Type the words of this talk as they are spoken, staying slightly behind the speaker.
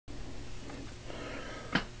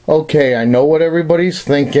Okay, I know what everybody's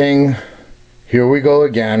thinking. Here we go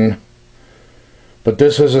again. But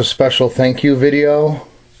this is a special thank you video.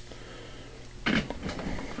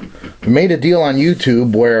 We made a deal on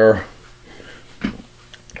YouTube where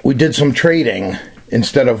we did some trading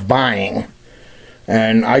instead of buying.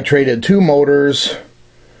 And I traded 2 motors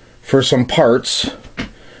for some parts.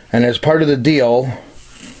 And as part of the deal,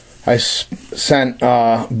 I sent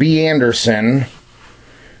B. Anderson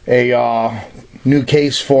a new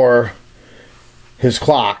case for his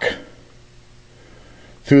clock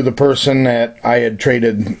through the person that I had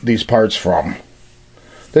traded these parts from.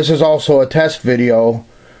 This is also a test video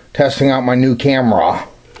testing out my new camera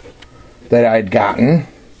that I'd gotten.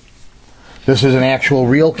 This is an actual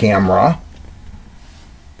real camera.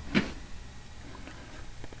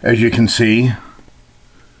 As you can see,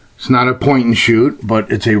 it's not a point and shoot,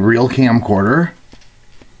 but it's a real camcorder.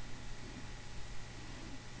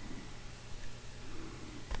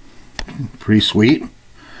 Pretty sweet.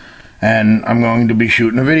 And I'm going to be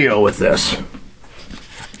shooting a video with this.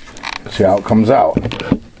 See how it comes out.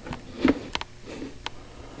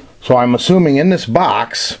 So I'm assuming in this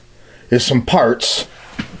box is some parts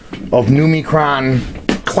of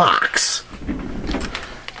numechron clocks.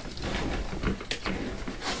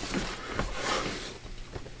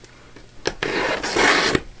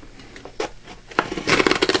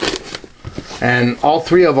 And all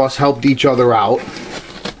 3 of us helped each other out,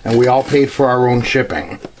 and we all paid for our own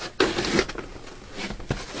shipping,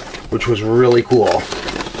 which was really cool.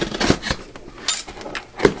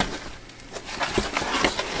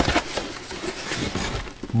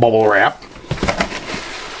 Bubble wrap.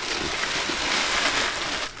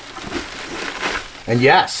 And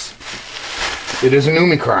yes, it is a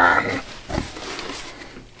numechron.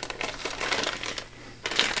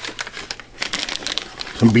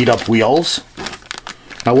 Some beat up wheels.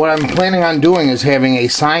 Now what I'm planning on doing is having a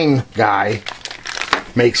sign guy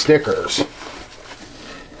make stickers.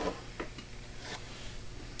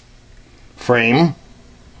 Frame.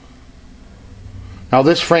 Now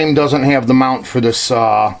this frame doesn't have the mount for this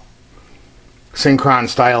Synchron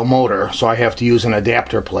style motor, so I have to use an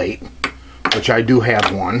adapter plate, which I do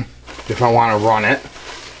have one if I want to run it.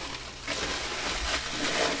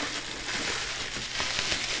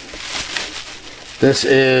 This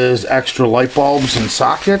is extra light bulbs and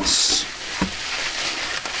sockets.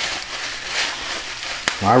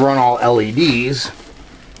 I run all LEDs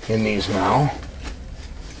in these now.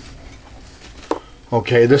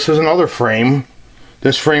 Okay, this is another frame.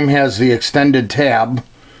 This frame has the extended tab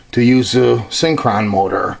to use the Synchron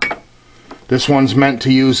motor. This one's meant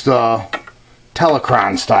to use the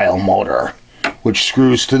tele-vision style motor, which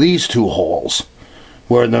screws to these 2 holes,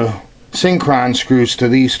 where the Synchron screws to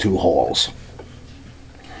these 2 holes.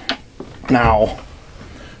 Now,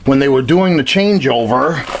 when they were doing the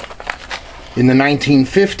changeover in the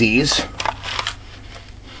 1950s,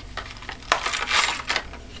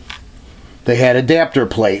 they had adapter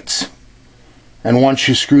plates. And once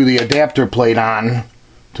you screw the adapter plate on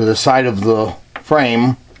to the side of the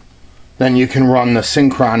frame, then you can run the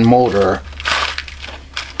Synchron motor.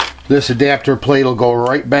 This adapter plate will go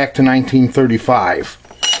right back to 1935.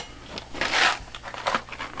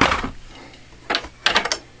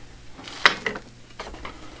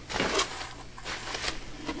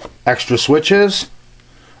 Extra switches.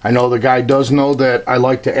 I know the guy does know that I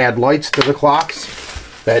like to add lights to the clocks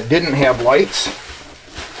that didn't have lights,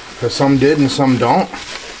 because some did and some don't.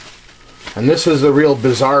 And this is a real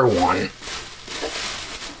bizarre one.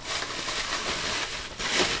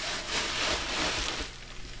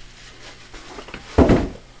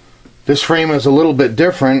 This frame is a little bit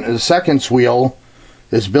different. The seconds wheel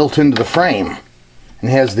is built into the frame and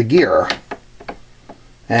has the gear,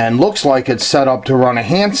 and looks like it's set up to run a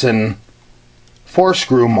Hansen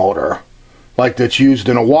 4-screw motor, like that's used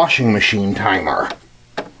in a washing machine timer.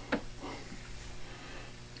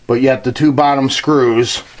 But yet the 2 bottom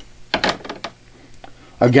screws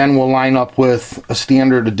again will line up with a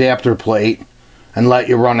standard adapter plate and let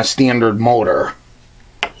you run a standard motor.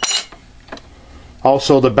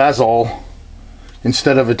 Also, the bezel,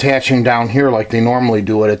 instead of attaching down here like they normally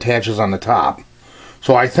do, it attaches on the top.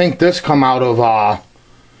 So I think this come out of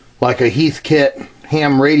like a Heathkit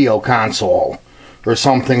ham radio console or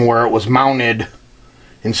something, where it was mounted,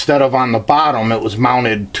 instead of on the bottom, it was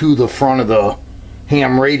mounted to the front of the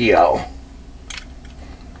ham radio.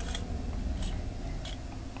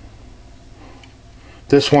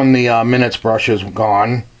 This one, the minutes brush is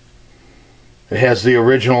gone. It has the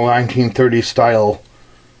original 1930 style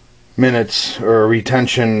minutes or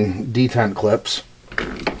retention detent clips.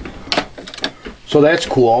 So that's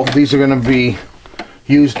cool. These are going to be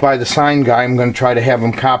used by the sign guy. I'm going to try to have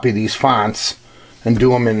him copy these fonts and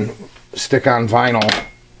do them in stick-on vinyl.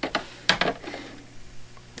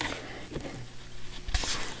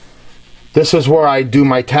 This is where I do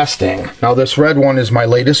my testing. Now this red one is my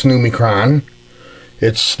latest numechron.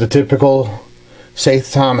 It's the typical St.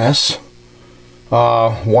 Thomas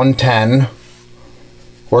 110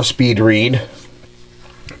 or speed read.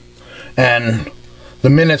 And the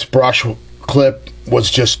minutes brush clip was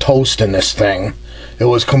just toast in this thing. It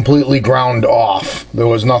was completely ground off. There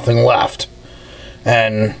was nothing left.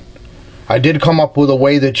 And I did come up with a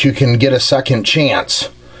way that you can get a second chance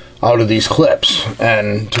out of these clips.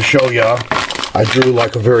 And to show you, I drew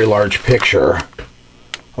like a very large picture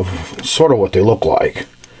of sort of what they look like.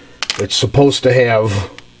 It's supposed to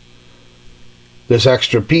have this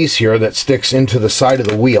extra piece here that sticks into the side of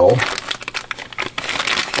the wheel. I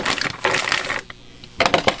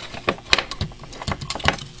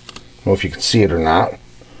don't know if you can see it or not.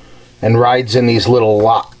 And rides in these little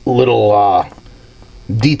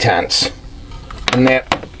detents. And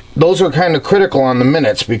those are kind of critical on the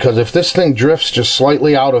minutes, because if this thing drifts just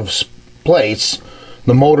slightly out of place,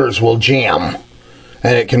 the motors will jam.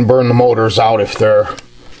 And it can burn the motors out if they're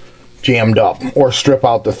jammed up, or strip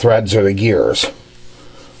out the threads or the gears.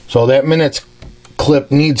 So that minutes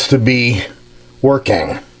clip needs to be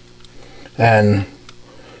working. And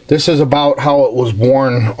this is about how it was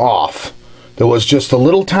worn off. There was just a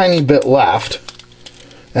little tiny bit left,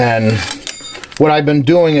 and what I've been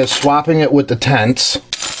doing is swapping it with the tents,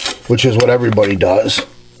 which is what everybody does,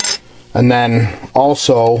 and then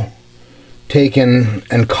also taking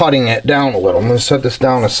and cutting it down a little. I'm going to set this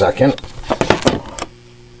down a second.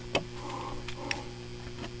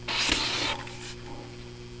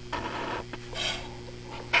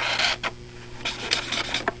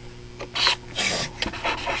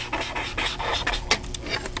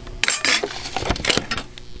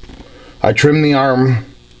 I trim the arm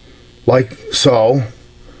like so,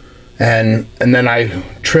 and then I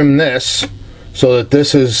trim this so that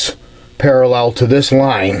this is parallel to this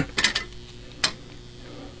line.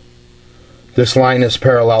 This line is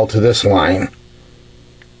parallel to this line,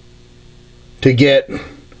 to get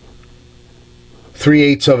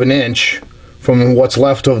 3/8 of an inch from what's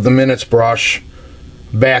left of the minutes brush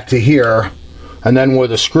back to here. And then where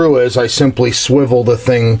the screw is, I simply swivel the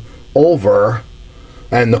thing over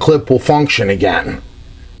and the clip will function again.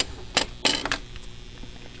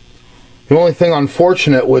 The only thing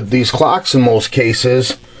unfortunate with these clocks in most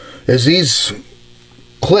cases is these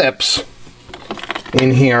clips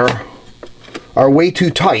in here are way too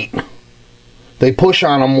tight. They push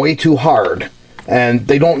on them way too hard, and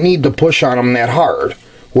they don't need to push on them that hard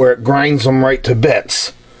where it grinds them right to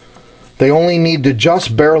bits. They only need to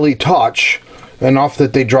just barely touch enough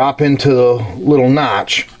that they drop into the little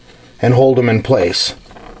notch and hold them in place.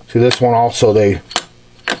 See, this one also, they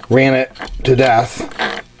ran it to death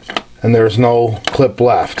and there's no clip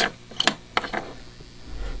left.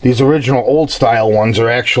 These original old style ones are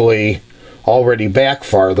actually already back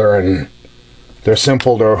farther, and they're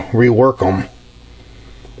simple to rework them.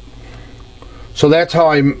 So that's how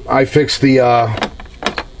I fix the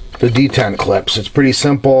detent clips. It's pretty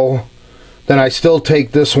simple. Then I still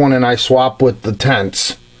take this one and I swap with the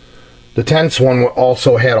tents. The tents one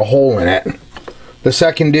also had a hole in it. The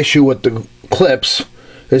second issue with the clips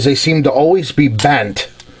is they seem to always be bent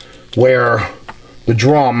where the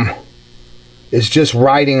drum is just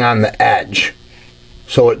riding on the edge.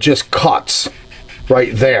 So it just cuts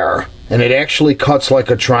right there. And it actually cuts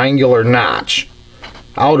like a triangular notch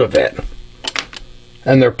out of it.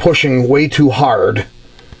 And they're pushing way too hard.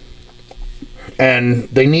 And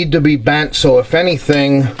they need to be bent, so if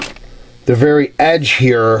anything, the very edge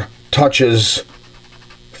here touches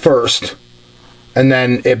first, and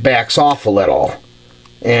then it backs off a little,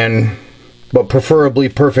 but preferably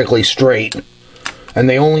perfectly straight. And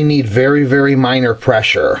they only need very, very minor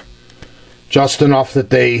pressure, just enough that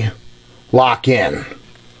they lock in.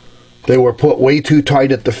 They were put way too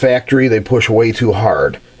tight at the factory. They push way too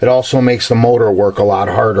hard. It also makes the motor work a lot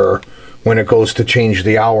harder when it goes to change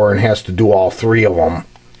the hour and has to do all three of them.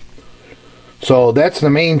 So that's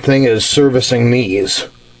the main thing, is servicing these.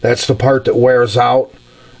 That's the part that wears out,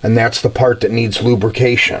 and that's the part that needs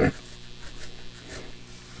lubrication.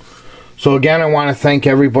 So again, I want to thank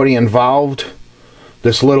everybody involved.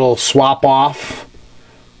 This little swap off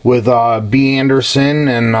with B. Anderson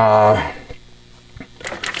and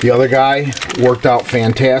the other guy worked out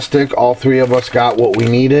fantastic. All three of us got what we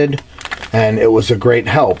needed, and it was a great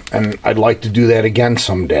help, and I'd like to do that again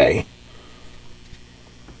someday.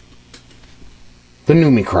 The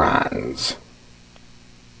numecrons.